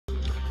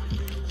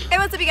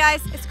what's up you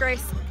guys? It's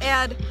Grace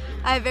and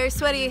I'm very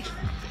sweaty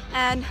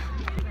and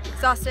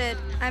exhausted.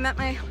 I'm at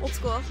my old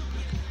school.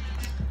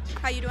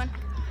 How you doing?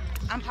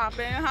 I'm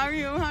popping. How are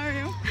you? How are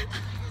you?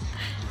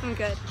 I'm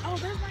good. Oh,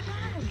 there's my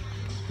dad.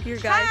 Your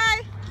guy?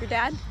 Hi. Your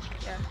dad?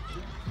 Yeah.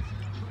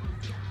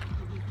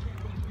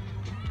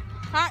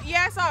 Huh?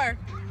 Yeah, I saw her.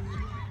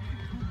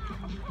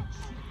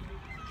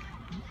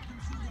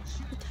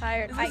 I'm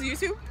tired. Is this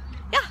YouTube?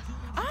 Yeah.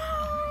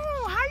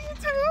 Oh, hi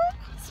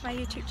YouTube. It's my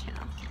YouTube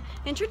channel.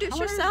 Introduce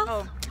yourself.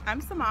 Oh,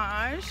 I'm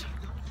Semaj.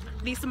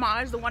 The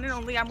Semaj, the one and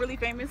only. I'm really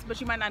famous, but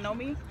you might not know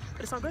me.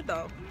 But it's all good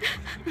though.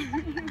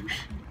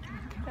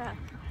 Yeah.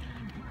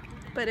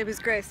 But it was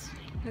Grace.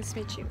 Nice to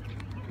meet you.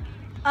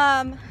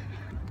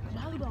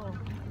 Volleyball.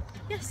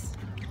 Yes.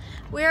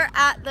 We're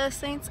at the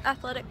Saints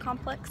Athletic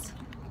Complex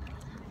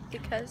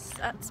because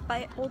that's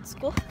my old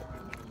school.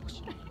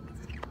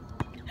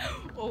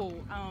 Oh,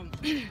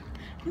 whose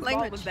ball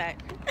Language. was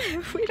that?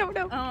 We don't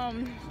know.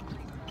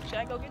 Should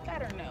I go get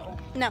that or no?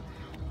 No.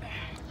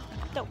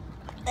 Don't.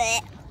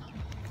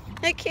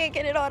 I can't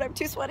get it on. I'm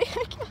too sweaty.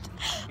 I can't.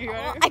 You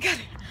got it? I got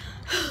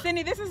it.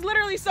 Cindy, this is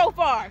literally so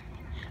far.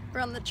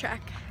 We're on the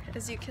track,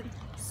 as you can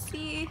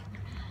see.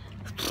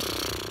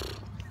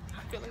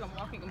 I feel like I'm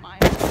walking a mile.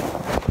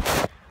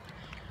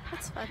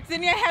 That's fun.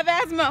 Cindy, I have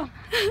asthma.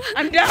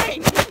 I'm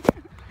dying.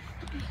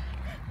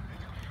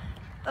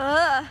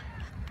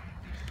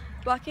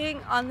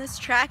 Walking on this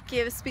track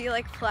gives me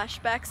like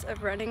flashbacks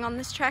of running on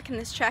this track, and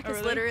this track is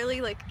really? literally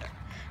like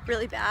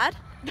really bad.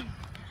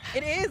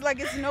 It is like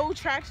it's no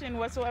traction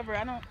whatsoever.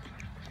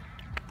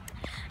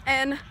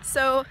 And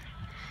so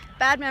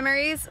bad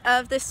memories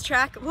of this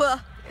track.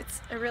 Well,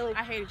 it's a really.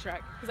 I hate a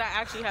track because I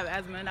actually have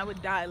asthma and I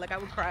would die. Like I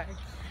would cry.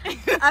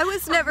 I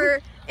was never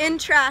in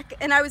track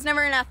and I was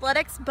never in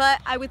athletics,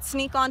 but I would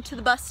sneak onto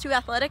the bus to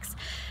athletics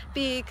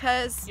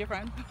because Your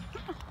friend?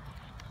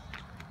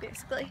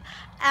 basically,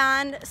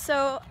 and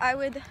so I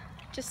would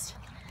just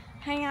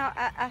hang out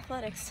at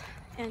athletics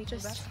and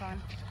That's just fun.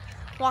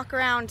 walk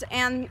around,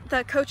 and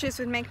the coaches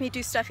would make me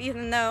do stuff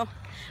even though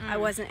I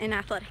wasn't in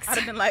athletics. I'd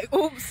have been like,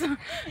 oops,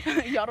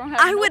 y'all don't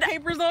have no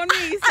papers on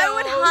me. So. I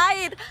would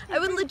hide. I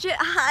would legit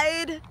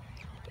hide.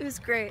 It was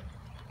great,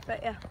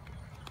 but yeah.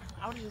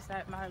 I would just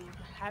sat my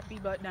happy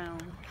butt down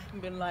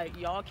and been like,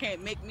 y'all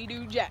can't make me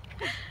do jack.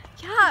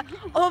 Yeah.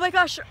 Oh my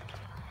gosh.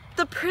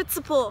 The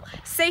principal,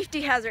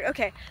 safety hazard.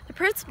 Okay, the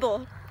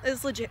principal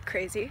is legit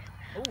crazy.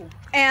 Ooh.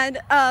 And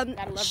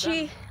Gotta love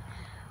them.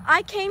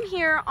 I came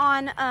here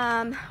on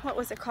what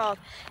was it called?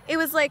 It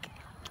was like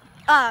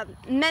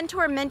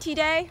mentor mentee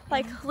day,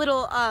 like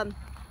little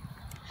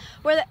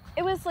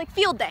it was like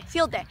field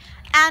day.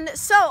 And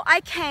so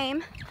I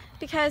came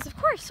because of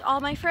course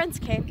all my friends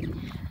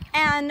came,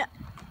 and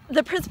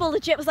the principal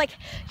legit was like,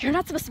 "You're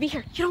not supposed to be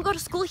here. You don't go to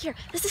school here.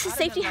 This is a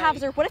safety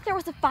hazard. What if there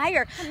was a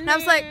fire?" And I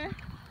was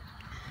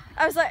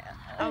like,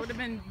 I would have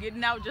been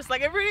getting out just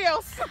like everybody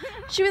else.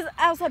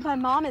 I was like, my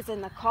mom is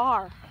in the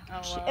car.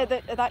 Oh, wow.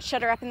 That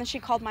shut her up, and then she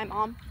called my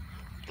mom.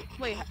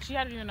 Wait, she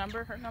had your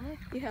number? Her number?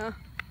 Yeah.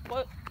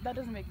 What? That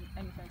doesn't make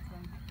any sense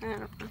then. I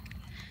don't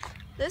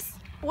know.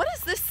 What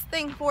is this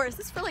thing for? Is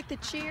this for like the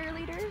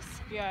cheerleaders?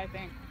 Yeah, I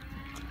think.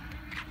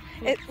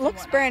 It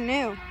looks brand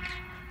new.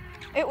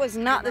 It was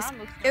not this.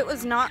 It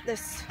was not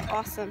this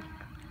awesome.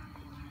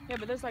 Yeah,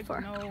 but there's like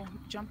no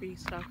jumpy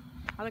stuff.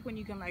 I like when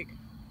you can like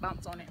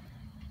bounce on it.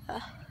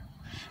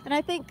 And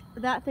I think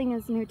that thing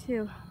is new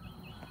too.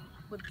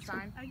 With the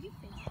sign. Are you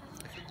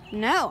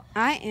No,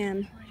 I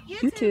am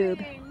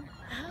YouTube.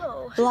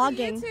 Oh.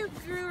 Vlogging. YouTube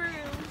guru.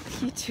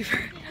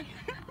 YouTuber.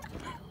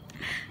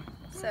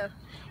 So,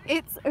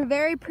 it's a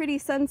very pretty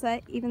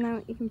sunset, even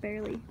though you can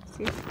barely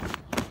see it.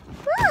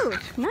 Woo!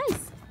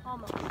 Nice.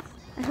 Almost.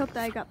 I hope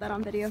that I got that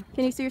on video.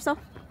 Can you see yourself?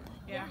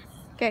 Yeah.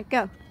 Okay,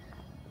 go.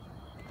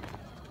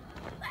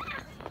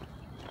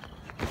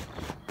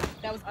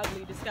 That was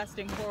ugly,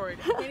 disgusting, horrid.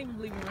 I can't even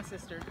believe you're my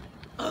sister.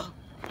 Ugh.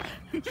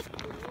 Ew.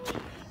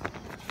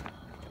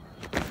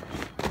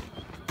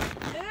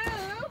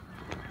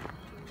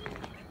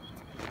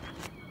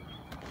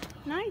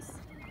 Nice.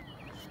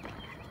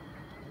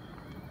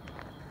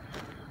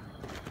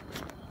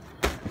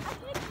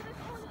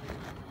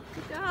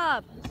 Good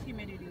job. This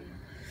humidity.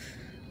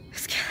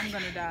 I'm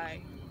gonna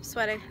die.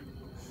 Sweating.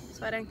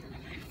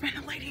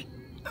 Random lady.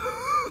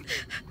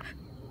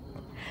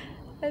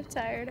 I'm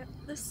tired.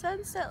 The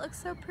sunset looks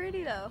so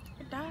pretty though.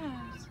 It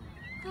does.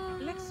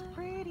 It looks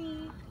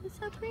pretty. It's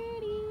so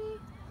pretty.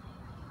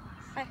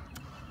 Bye.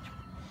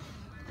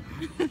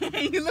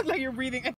 You look like you're breathing.